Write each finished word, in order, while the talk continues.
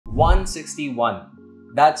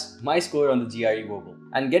161. That's my score on the GRE Verbal.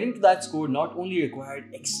 And getting to that score not only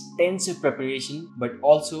required extensive preparation, but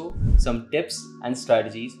also some tips and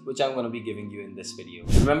strategies, which I'm going to be giving you in this video.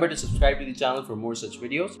 Remember to subscribe to the channel for more such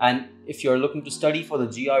videos. And if you're looking to study for the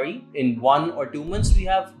GRE, in 1 or 2 months, we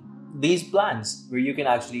have these plans where you can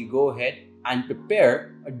actually go ahead and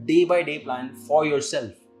prepare a day-by-day plan for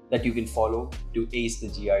yourself that you can follow to ace the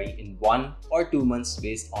GRE in 1 or 2 months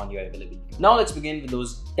based on your availability. Now let's begin with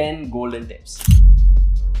those 10 golden tips.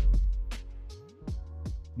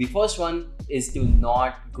 The first one is to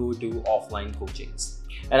not go to offline coachings.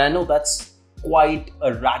 And I know that's quite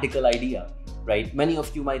a radical idea, right? Many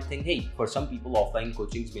of you might think, hey, for some people, offline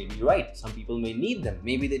coachings may be right. Some people may need them.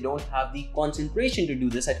 Maybe they don't have the concentration to do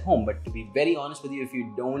this at home. But to be very honest with you, if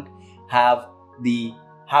you don't have the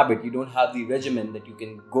habit, you don't have the regimen that you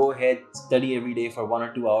can go ahead, study every day for 1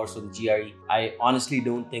 or 2 hours for the GRE, I honestly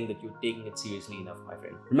don't think that you're taking it seriously enough, my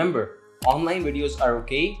friend. Remember, online videos are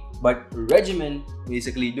okay, but regimen,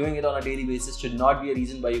 basically doing it on a daily basis, should not be a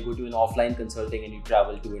reason why you go to an offline consulting and you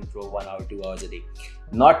travel to and fro 1 hour, 2 hours a day.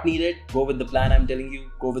 Not needed. Go with the plan I'm telling you.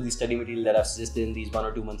 Go with the study material that I've suggested in these 1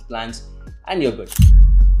 or 2 month plans, and you're good.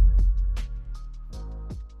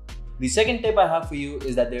 The second tip I have for you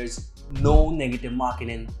is that there's no negative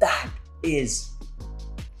marketing. That is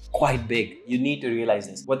quite big. You need to realize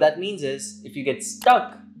this. What that means is, if you get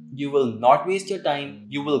stuck, you will not waste your time.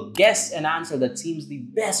 You will guess an answer that seems the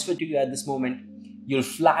best fit to you at this moment. You'll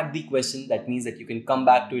flag the question. That means that you can come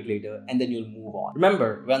back to it later and then you'll move on.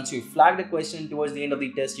 Remember, once you flag the question towards the end of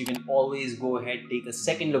the test, you can always go ahead, take a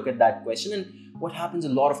second look at that question. And what happens a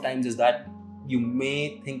lot of times is that you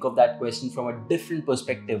may think of that question from a different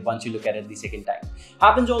perspective once you look at it the second time.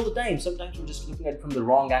 Happens all the time. Sometimes we're just looking at it from the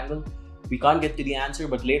wrong angle. We can't get to the answer,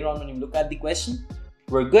 but later on when you look at the question,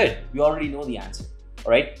 we're good. We already know the answer.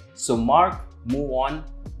 All right, so mark, move on,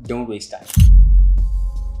 don't waste time.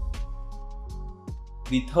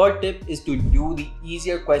 The third tip is to do the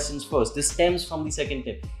easier questions first. This stems from the second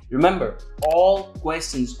tip. Remember, all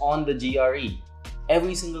questions on the GRE,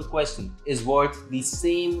 every single question is worth the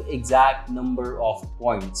same exact number of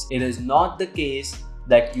points. It is not the case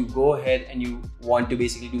that you go ahead and you want to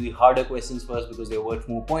basically do the harder questions first because they're worth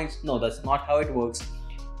more points. No, that's not how it works.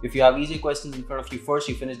 If you have easier questions in front of you first,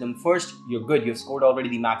 you finish them first, you're good. You've scored already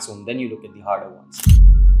the maximum. Then you look at the harder ones.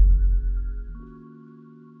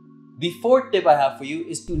 The fourth tip I have for you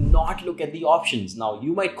is to not look at the options. Now,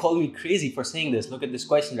 you might call me crazy for saying this. Look at this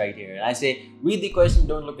question right here. And I say, read the question,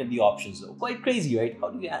 don't look at the options. So quite crazy, right?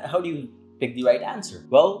 How do you pick the right answer?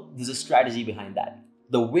 Well, there's a strategy behind that.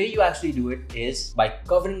 The way you actually do it is by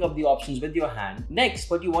covering up the options with your hand. Next,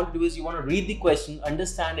 what you want to do is you want to read the question,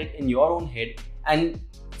 understand it in your own head, and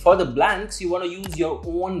for the blanks, you want to use your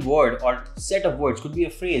own word or set of words. Could be a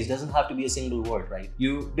phrase, doesn't have to be a single word, right?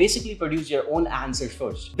 You basically produce your own answers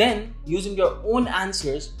first. Then, using your own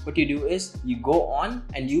answers, what you do is you go on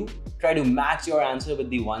and you try to match your answer with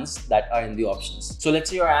the ones that are in the options. So let's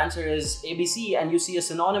say your answer is ABC and you see a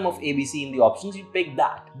synonym of ABC in the options, you pick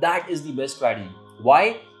that. That is the best strategy.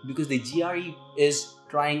 Why? Because the GRE is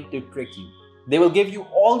trying to trick you. They will give you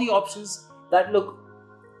all the options that look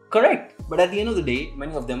correct, but at the end of the day,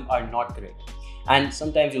 many of them are not correct. And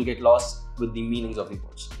sometimes you'll get lost with the meanings of the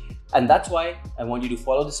words. And that's why I want you to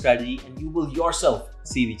follow the strategy and you will yourself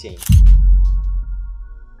see the change.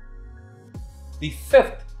 The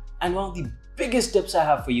fifth and one of the biggest tips I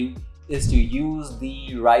have for you is to use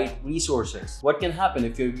the right resources. What can happen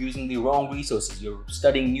if you're using the wrong resources? You're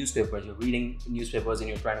studying newspapers, you're reading newspapers and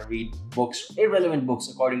you're trying to read books, irrelevant books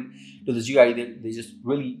according to the GRE. They're just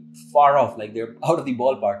really far off, like they're out of the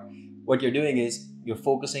ballpark. What you're doing is you're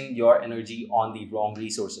focusing your energy on the wrong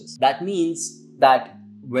resources. That means that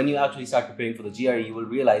when you actually start preparing for the GRE, you will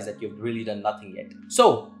realize that you've really done nothing yet.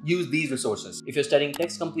 So use these resources. If you're studying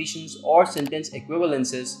text completions or sentence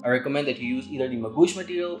equivalences, I recommend that you use either the Magoosh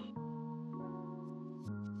material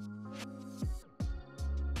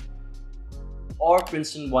or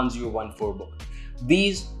Princeton 1014 book.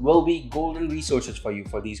 These will be golden resources for you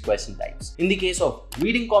for these question types. In the case of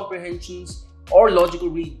reading comprehensions or logical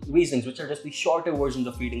reasonings, which are just the shorter versions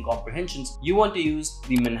of reading comprehensions, you want to use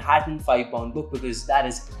the Manhattan 5-pound book because that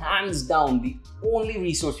is hands down the only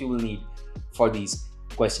resource you will need for these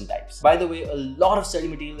question types. By the way, a lot of study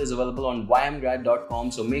material is available on YMGrad.com,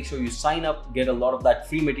 so make sure you sign up, get a lot of that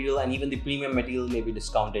free material, and even the premium material may be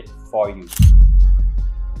discounted for you.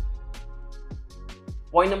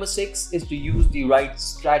 Point number 6 is to use the right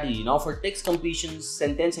strategy. Now for text completions,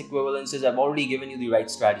 sentence equivalences, I've already given you the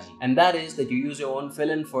right strategy. And that is that you use your own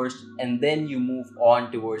fill-in first and then you move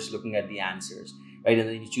on towards looking at the answers, right? And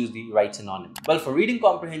then you choose the right synonym. Well, for reading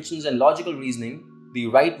comprehensions and logical reasoning, The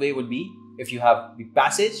right way would be, if you have the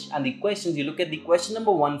passage and the questions, you look at the question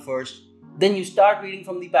number 1 first, then you start reading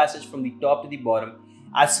from the passage from the top to the bottom.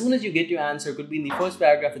 As soon as you get your answer, could be in the first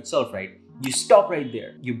paragraph itself, right? You stop right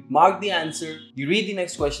there. You mark the answer, you read the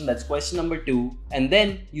next question, that's question number 2, and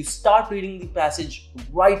then you start reading the passage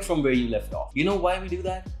right from where you left off. You know why we do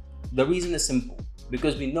that? The reason is simple.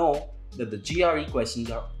 Because we know that the GRE questions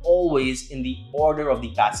are always in the order of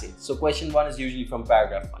the passage. So question 1 is usually from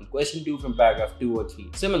paragraph 1, question 2 from paragraph 2 or 3.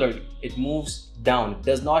 Similarly, it moves down, it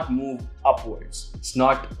does not move upwards. It's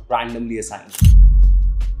not randomly assigned.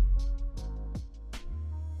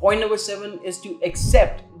 Point number 7 is to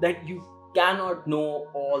accept that you cannot know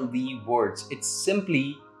all the words. It's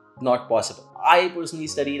simply not possible. I personally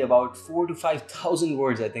studied about 4,000 to 5,000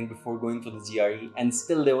 words, I think, before going for the GRE, and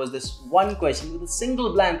still there was this one question with a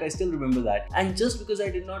single blank. I still remember that. And just because I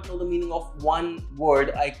did not know the meaning of one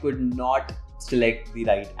word, I could not select the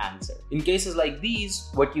right answer. In cases like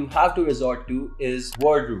these, what you have to resort to is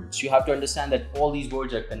word roots. You have to understand that all these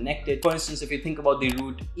words are connected. For instance, if you think about the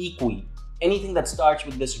root equi, anything that starts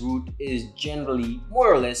with this root is generally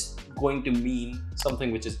more or less going to mean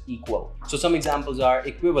something which is equal. So some examples are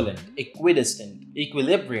equivalent, equidistant,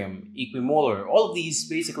 equilibrium, equimolar. All of these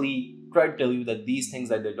basically try to tell you that these things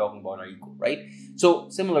that they're talking about are equal, right? So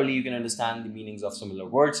similarly, you can understand the meanings of similar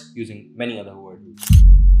words using many other word roots.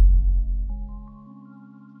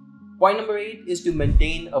 Point number 8 is to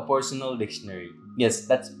maintain a personal dictionary. Yes,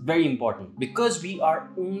 that's very important because we are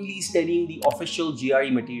only studying the official GRE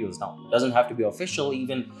materials now. It doesn't have to be official,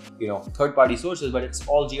 even, third-party sources, but it's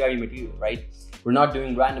all GRE material, right? We're not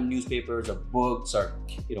doing random newspapers or books or,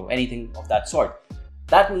 anything of that sort.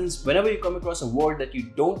 That means whenever you come across a word that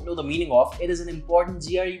you don't know the meaning of, it is an important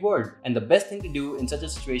GRE word. And the best thing to do in such a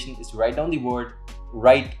situation is to write down the word,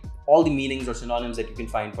 write all the meanings or synonyms that you can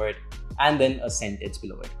find for it, and then a sentence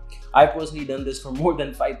below it. I've personally done this for more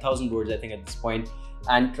than 5,000 words, I think, at this point.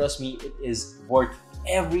 And trust me, it is worth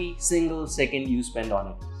every single second you spend on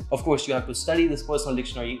it. Of course, you have to study this personal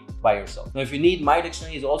dictionary by yourself. Now, if you need, my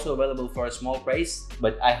dictionary is also available for a small price,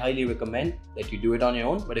 but I highly recommend that you do it on your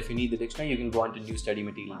own. But if you need the dictionary, you can go on to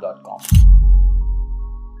newstudymaterial.com.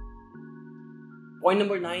 Point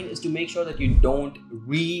number 9 is to make sure that you don't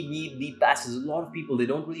reread the passage. A lot of people, they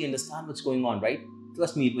don't really understand what's going on, right?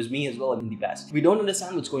 Trust me, it was me as well in the past. We don't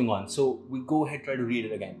understand what's going on, so we go ahead, try to read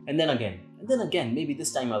it again, and then again, and then again. Maybe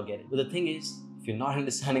this time I'll get it. But the thing is, if you're not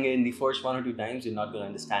understanding it in the first 1 or 2 times, you're not going to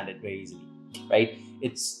understand it very easily, right?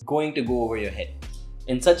 It's going to go over your head.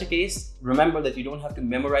 In such a case, remember that you don't have to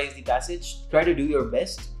memorize the passage. Try to do your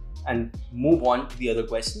best and move on to the other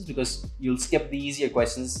questions, because you'll skip the easier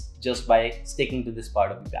questions just by sticking to this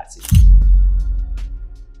part of the passage.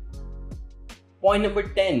 Point number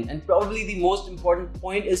 10, and probably the most important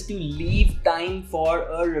point, is to leave time for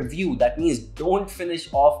a review. That means don't finish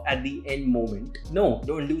off at the end moment. No,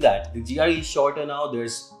 don't do that. The GRE is shorter now.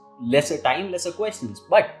 There's lesser time, lesser questions,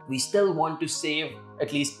 but we still want to save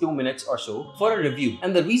at least 2 minutes or so for a review.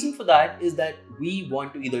 And the reason for that is that we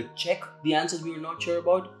want to either check the answers we were not sure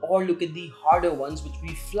about or look at the harder ones which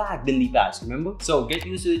we flagged in the past, remember? So get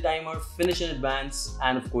used to the timer, finish in advance,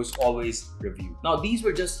 and of course always review. Now these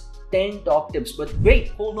were just 10 top tips, but wait,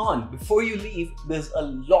 hold on. Before you leave, there's a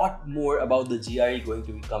lot more about the GRE going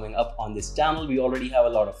to be coming up on this channel. We already have a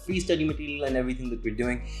lot of free study material and everything that we're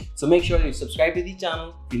doing. So make sure you subscribe to the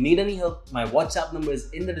channel. If you need any help, my WhatsApp number is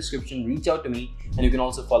in the description. Reach out to me, and you can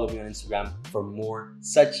also follow me on Instagram for more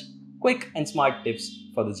such quick and smart tips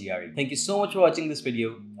for the GRE. Thank you so much for watching this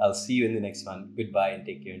video. I'll see you in the next one. Goodbye and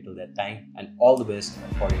take care until that time, and all the best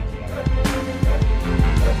for your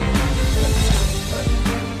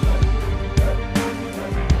GRE.